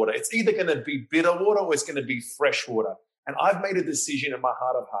bitter water? It's either going to be bitter water or it's going to be fresh water. And I've made a decision in my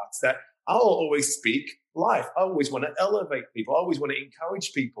heart of hearts that I'll always speak life. I always want to elevate people. I always want to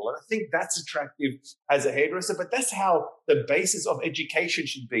encourage people. And I think that's attractive as a hairdresser, but that's how the basis of education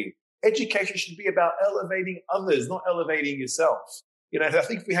should be. Education should be about elevating others, not elevating yourself. You know, I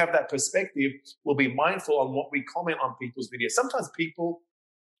think if we have that perspective, we'll be mindful on what we comment on people's videos. Sometimes people,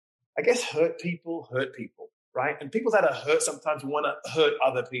 I guess, hurt people, right? And people that are hurt sometimes want to hurt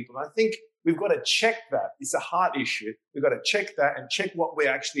other people. And I think we've got to check that. It's a heart issue. We've got to check that and check what we're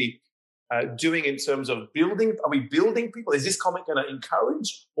actually doing in terms of building. Are we building people? Is this comment going to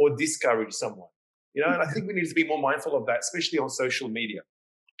encourage or discourage someone? You know, and I think we need to be more mindful of that, especially on social media.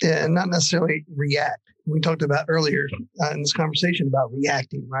 Yeah, and not necessarily react. We talked about earlier in this conversation about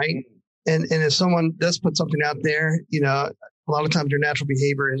reacting, right? And if someone does put something out there, you know, a lot of times your natural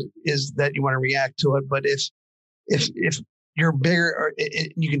behavior is that you want to react to it. But if you're bigger, or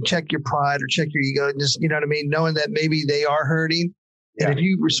you can check your pride or check your ego, and just, you know what I mean, knowing that maybe they are hurting. And if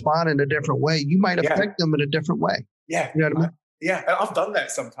you respond in a different way, you might affect them in a different way. Yeah. You know what I mean? Yeah. And I've done that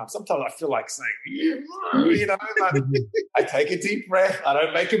sometimes. Sometimes I feel like saying, you know, I take a deep breath. I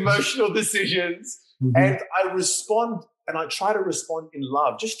don't make emotional decisions. And I respond, and I try to respond in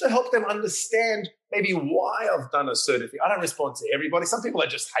love just to help them understand maybe why I've done a certain thing. I don't respond to everybody. Some people are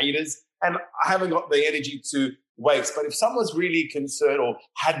just haters, and I haven't got the energy to waste. But if someone's really concerned or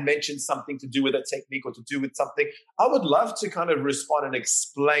had mentioned something to do with a technique or to do with something, I would love to kind of respond and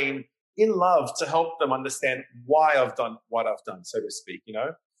explain in love to help them understand why I've done what I've done, so to speak, you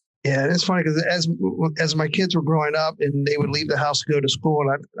know? Yeah, and it's funny because as my kids were growing up and they would leave the house to go to school,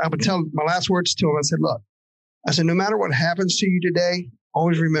 and I would tell my last words to them, I said, look, no matter what happens to you today,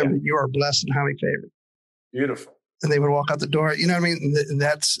 always remember you are blessed and highly favored. Beautiful. And they would walk out the door. You know what I mean? And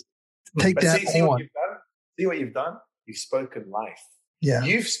that's, take but that see on. What you've done? You've spoken life. Yeah.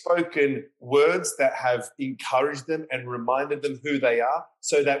 You've spoken words that have encouraged them and reminded them who they are,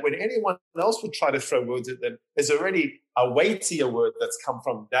 so that when anyone else would try to throw words at them, there's already a weightier word that's come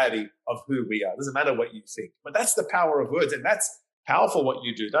from Daddy of who we are. It doesn't matter what you think. But that's the power of words, and that's powerful what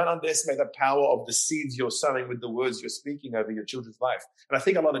you do. Don't underestimate the power of the seeds you're sowing with the words you're speaking over your children's life. And I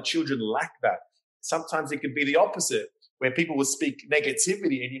think a lot of children lack that. Sometimes it could be the opposite, where people will speak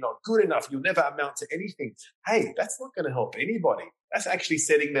negativity and you're not good enough, you'll never amount to anything. Hey, that's not going to help anybody. That's actually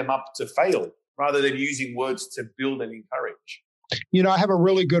setting them up to fail rather than using words to build and encourage. You know, I have a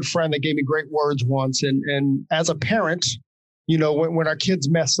really good friend that gave me great words once. And as a parent, when our kids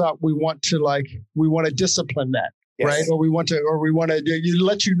mess up, we want to discipline that, yes. Right? Or we want to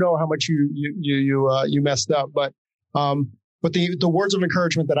let you know how much you messed up. But the words of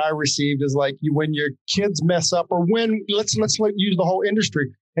encouragement that I received is like, when your kids mess up, or when let's use the whole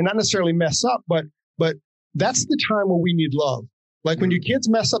industry, and not necessarily mess up, but that's the time where we need love. Like when your kids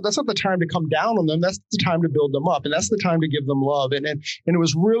mess up, that's not the time to come down on them. That's the time to build them up, and that's the time to give them love. And it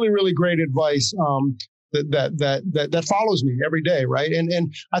was really, really great advice that follows me every day, right?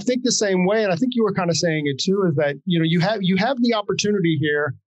 And I think the same way, and I think you were kind of saying it too, is that you have the opportunity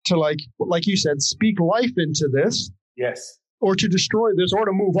here to like you said, speak life into this, yes, or to destroy this, or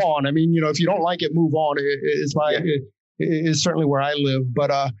to move on. I mean, if you don't like it, move on. It is certainly where I live, but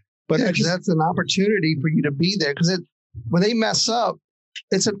that's an opportunity for you to be there, because when they mess up,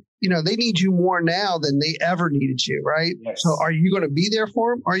 it's they need you more now than they ever needed you, right? Yes. So are you going to be there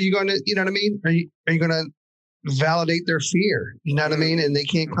for them? Are you going to, you know what I mean? Are you going to validate their fear? You know what I mean? And they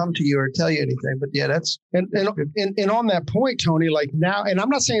can't come to you or tell you anything. But yeah, that's and on that point, Tony, like now, and I'm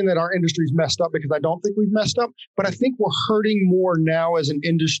not saying that our industry's messed up, because I don't think we've messed up, but I think we're hurting more now as an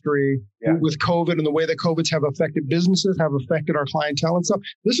industry with COVID and the way that COVID's have affected businesses, have affected our clientele and stuff.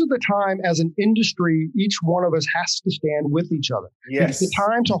 This is the time as an industry, each one of us has to stand with each other. Yes. It's the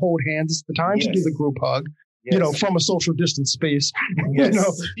time to hold hands. It's the time to do the group hug. Yes. From a social distance space,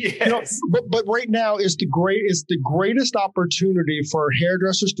 Yes. But right now is the greatest opportunity for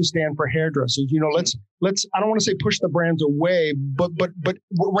hairdressers to stand for hairdressers. Let's I don't want to say push the brands away, but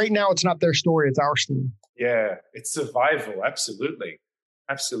right now it's not their story, it's our story. Yeah, it's survival. Absolutely.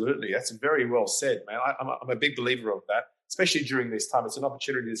 That's very well said, man. I'm a big believer of that, especially during this time. It's an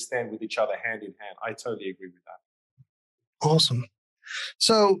opportunity to stand with each other hand in hand. I totally agree with that. Awesome.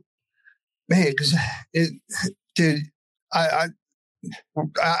 So, man, dude, I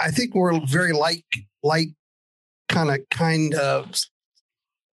think we're very like kind of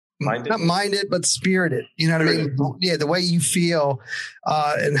minded. Not minded, but spirited. You know what I mean? Yeah, the way you feel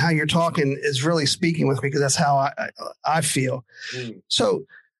and how you're talking is really speaking with me, because that's how I feel. Mm. So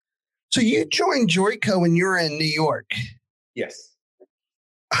you joined Joico when you were in New York. Yes.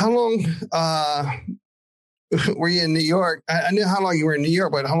 How long were you in New York? I knew how long you were in New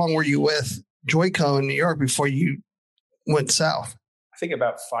York, but how long were you with Joico in New York before you went south? I think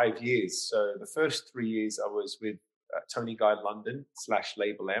about 5 years. So the first 3 years I was with Tony Guy London /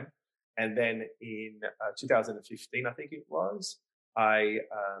 Label M. And then in 2015, I think it was, I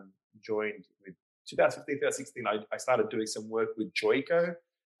joined with 2015, 2016, I started doing some work with Joico.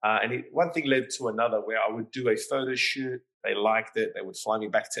 And one thing led to another, where I would do a photo shoot. They liked it. They would fly me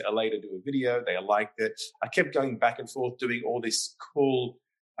back to LA to do a video. They liked it. I kept going back and forth doing all this cool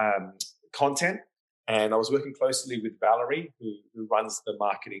content. And I was working closely with Valerie, who runs the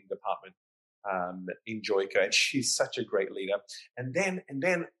marketing department in Joico. And she's such a great leader. And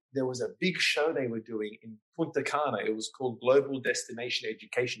then there was a big show they were doing in Punta Cana. It was called Global Destination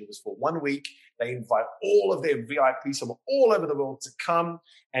Education. It was for 1 week. They invite all of their VIPs from all over the world to come.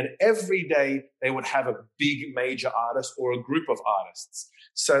 And every day they would have a big major artist or a group of artists.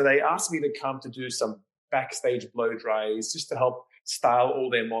 So they asked me to come to do some backstage blow dries just to help style all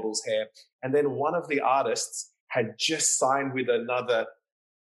their models' hair. And then one of the artists had just signed with another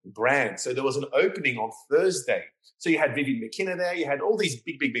brand. So there was an opening on Thursday. So you had Vivian McKenna there. You had all these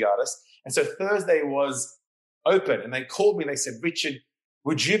big artists. And so Thursday was open. And they called me and they said, Richard,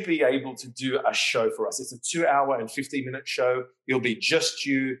 would you be able to do a show for us? It's a 2-hour and 15-minute show. It'll be just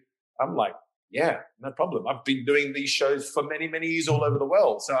you. I'm like, yeah, no problem. I've been doing these shows for many, many years all over the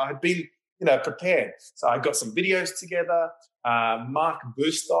world. So I'd been, prepared. So I got some videos together. Mark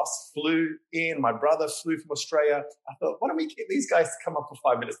Bustos flew in. My brother flew from Australia. I thought, why don't we get these guys to come up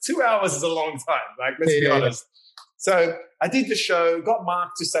for 5 minutes? 2 hours is a long time. Like, let's be honest. So I did the show, got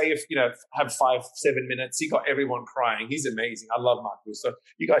Mark to say, have 5-7 minutes. He got everyone crying. He's amazing. I love Mark Bustos.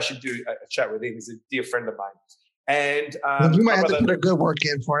 You guys should do a chat with him. He's a dear friend of mine. And you might have to put a good word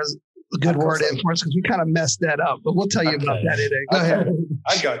in for us. Because we kind of messed that up, but we'll tell you about that today. Go ahead.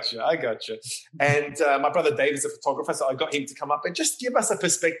 I got you. And my brother Dave is a photographer, so I got him to come up and just give us a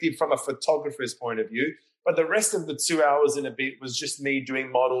perspective from a photographer's point of view. But the rest of the 2 hours and a bit was just me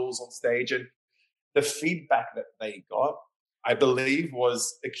doing models on stage. And the feedback that they got, I believe,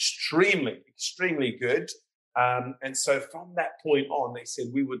 was extremely, extremely good. And so from that point on, they said,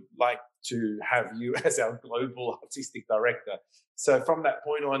 we would like to have you as our global artistic director. So from that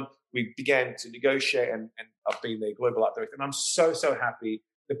point on, we began to negotiate, and I've been their global art director. And I'm so, so happy.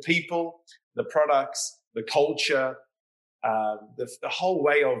 The people, the products, the culture, the whole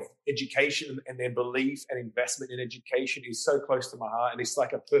way of education and their belief and investment in education is so close to my heart. And it's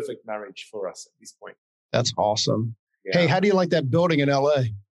like a perfect marriage for us at this point. That's awesome. Yeah. Hey, how do you like that building in LA?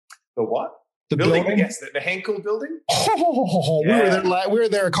 The what? The building? Yes, the Henkel building. Oh, yeah. we were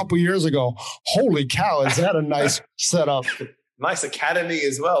there a couple years ago. Holy cow, is that a nice setup? Nice academy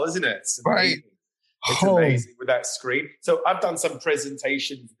as well, isn't it? It's amazing. Right. It's amazing with that screen. So I've done some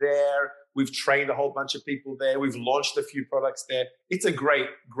presentations there. We've trained a whole bunch of people there. We've launched a few products there. It's a great,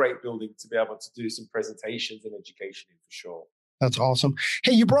 great building to be able to do some presentations and education in, for sure. That's awesome.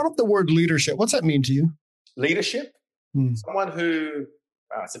 Hey, you brought up the word leadership. What's that mean to you? Leadership? Someone who,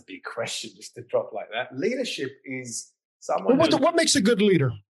 it's a big question just to drop like that. Leadership is someone what makes a good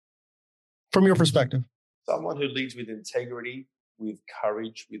leader from your perspective? Someone who leads with integrity, with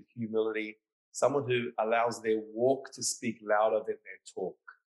courage, with humility, someone who allows their walk to speak louder than their talk.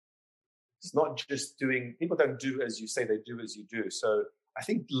 It's not just people don't do as you say, they do as you do. So I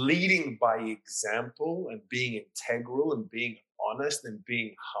think leading by example and being integral and being honest and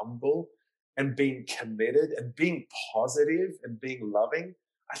being humble and being committed and being positive and being loving,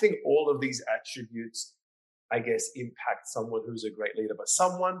 I think all of these attributes, I guess, impact someone who's a great leader, but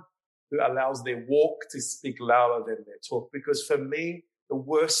someone who allows their walk to speak louder than their talk. Because for me, the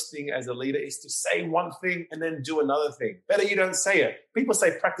worst thing as a leader is to say one thing and then do another thing. Better you don't say it. People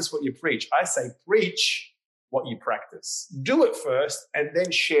say practice what you preach. I say preach what you practice. Do it first and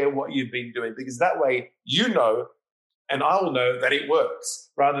then share what you've been doing, because that way you know and I'll know that it works,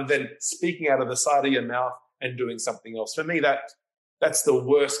 rather than speaking out of the side of your mouth and doing something else. For me, that's the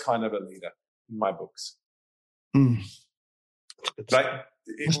worst kind of a leader in my books. Right?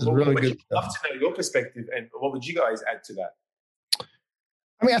 Really good. I'd love to know your perspective, and what would you guys add to that?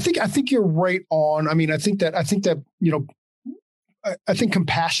 I mean, I think you're right on. I mean, I think that I think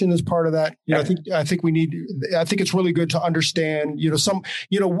compassion is part of that. I think it's really good to understand,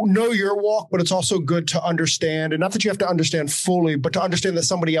 know your walk, but it's also good to understand, and not that you have to understand fully, but to understand that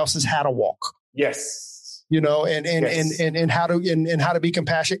somebody else has had a walk. Yes. And how to be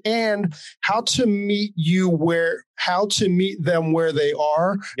compassionate, and how to meet them where they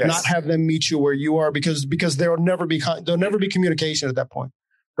are, not have them meet you where you are, because there'll never be communication at that point.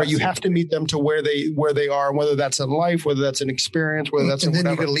 Right, you have to meet them to where they are, whether that's in life, whether that's an experience, whether that's and in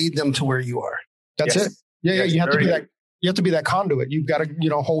then whatever. You can lead them to where you are. That's it. Yeah, you have to be that. You have to be that conduit. You've got to,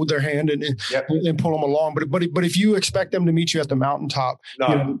 hold their hand and pull them along. But if you expect them to meet you at the mountaintop,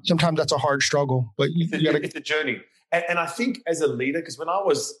 sometimes that's a hard struggle. But it's a journey. And I think as a leader, because when I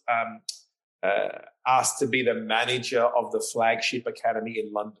was asked to be the manager of the flagship academy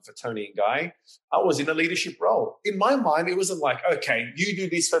in London for Tony and Guy, I was in a leadership role. In my mind, it wasn't like, okay, you do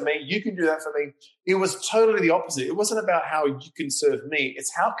this for me, you can do that for me. It was totally the opposite. It wasn't about how you can serve me.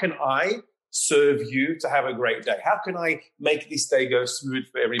 It's how can I serve you to have a great day? How can I make this day go smooth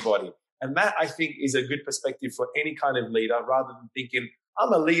for everybody? And that, I think, is a good perspective for any kind of leader, rather than thinking,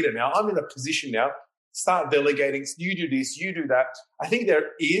 I'm a leader now, I'm in a position now, start delegating, you do this, you do that. I think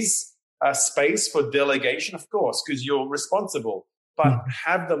there is a space for delegation, of course, because you're responsible, but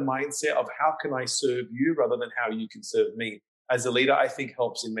have the mindset of how can I serve you rather than how you can serve me. As a leader, I think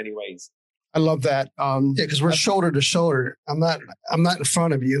helps in many ways. I love that. Because we're shoulder to shoulder. I'm not in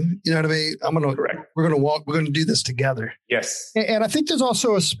front of you. You know what I mean? We're going to walk. We're going to do this together. Yes. And I think there's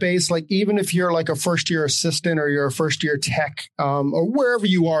also a space, like even if you're like a first year assistant or you're a first year tech, or wherever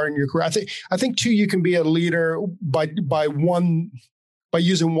you are in your career, I think too, you can be a leader by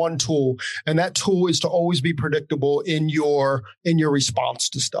using one tool, and that tool is to always be predictable in your response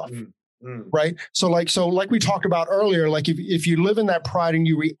to stuff. Right. So like we talked about earlier, like if you live in that pride and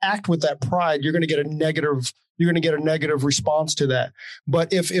you react with that pride, you're going to get a negative response to that.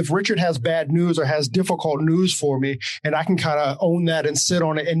 But if Richard has bad news or has difficult news for me, and I can kind of own that and sit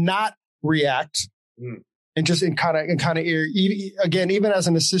on it and not react, and just kind of again, even as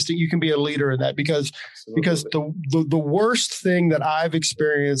an assistant, you can be a leader in that, because the worst thing that I've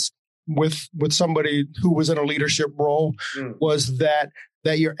experienced with somebody who was in a leadership role was that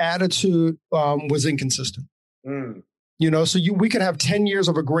your attitude was inconsistent. So we could have 10 years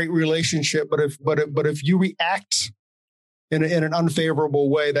of a great relationship, but if you react in an unfavorable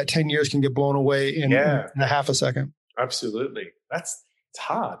way, that 10 years can get blown away in a half a second. Absolutely. It's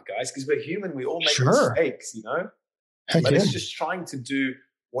hard, guys, because we're human. We all make mistakes, But it's just trying to do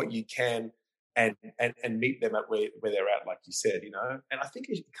what you can and meet them at where they're at, like you said, And I think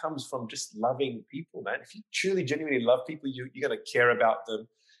it comes from just loving people, man. If you truly, genuinely love people, you're going to care about them.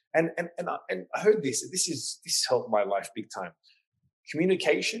 And I heard this. This helped my life big time.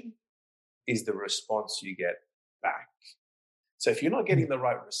 Communication is the response you get back. So if you're not getting the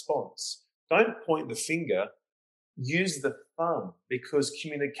right response, don't point the finger. Use the thumb, because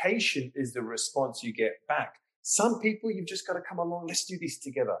communication is the response you get back. Some people, you've just got to come along. Let's do this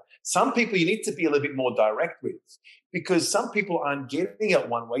together. Some people you need to be a little bit more direct with, because some people aren't getting it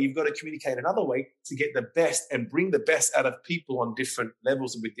one way. You've got to communicate another way to get the best and bring the best out of people on different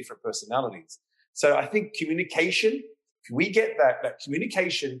levels and with different personalities. So I think communication, if we get that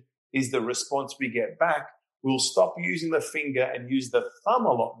communication is the response we get back, we'll stop using the finger and use the thumb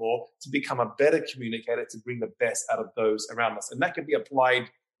a lot more to become a better communicator, to bring the best out of those around us. And that can be applied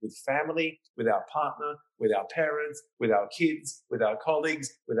with family, with our partner, with our parents, with our kids, with our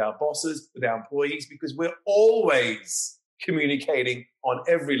colleagues, with our bosses, with our employees, because we're always communicating on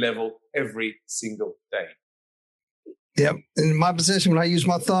every level, every single day. Yep. In my position, when I use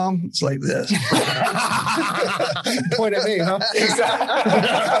my thumb, it's like this. Point at me, huh? Exactly.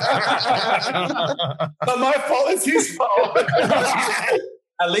 Not my fault, it's his fault.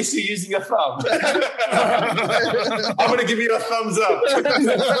 At least you're using a thumb. I'm going to give you a thumbs up.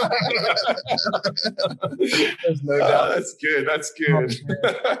 There's no doubt. That's good. That's good.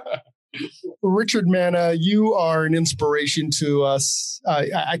 Richard Manna, you are an inspiration to us.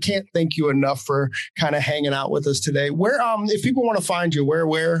 I can't thank you enough for kind of hanging out with us today. Where, if people want to find you, where,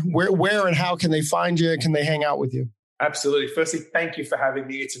 and how can they find you? Can they hang out with you? Absolutely. Firstly, thank you for having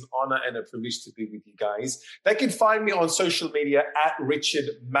me. It's an honor and a privilege to be with you guys. They can find me on social media at Richard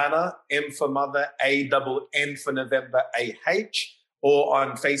Manna, M for mother, A-double-N for November, A-H, or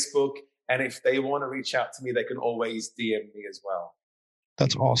on Facebook. And if they want to reach out to me, they can always DM me as well.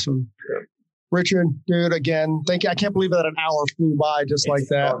 That's awesome. Yeah. Richard, dude, again, thank you. I can't believe that an hour flew by just like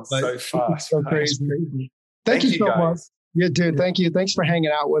that. So fast. So crazy. Thank you so much. Yeah, dude, thank you. Thanks for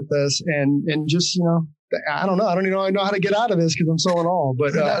hanging out with us. And just, I don't know. I don't even know how to get out of this because I'm so in awe.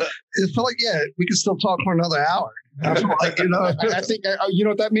 But it felt like, we could still talk for another hour. I think, you know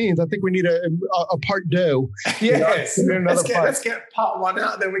what that means? I think we need a part two. Yes. Let's get part one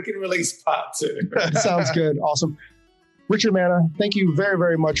out, then we can release part two. Sounds good. Awesome. Richard Manna, thank you very,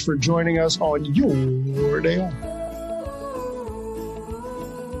 very much for joining us on your day off.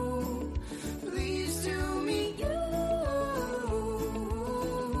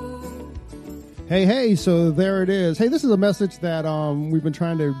 Hey, so there it is. Hey, this is a message that we've been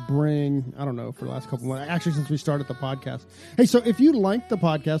trying to bring, I don't know, for the last couple of months, actually since we started the podcast. Hey, so if you like the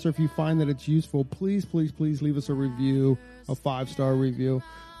podcast or if you find that it's useful, please leave us a review, a 5-star review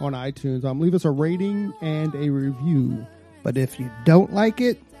on iTunes. Leave us a rating and a review. But if you don't like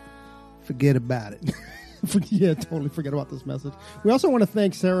it, forget about it. Yeah, totally forget about this message. We also want to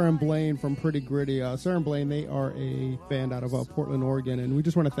thank Sarah and Blaine from Pretty Gritty. Sarah and Blaine, they are a band out of Portland, Oregon, and we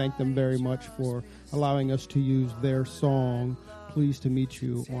just want to thank them very much for allowing us to use their song, Pleased to Meet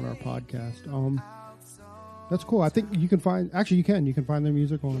You, on our podcast. That's cool. I think you can find, you can find their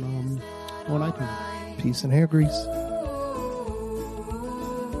music on iTunes. Peace and hair grease.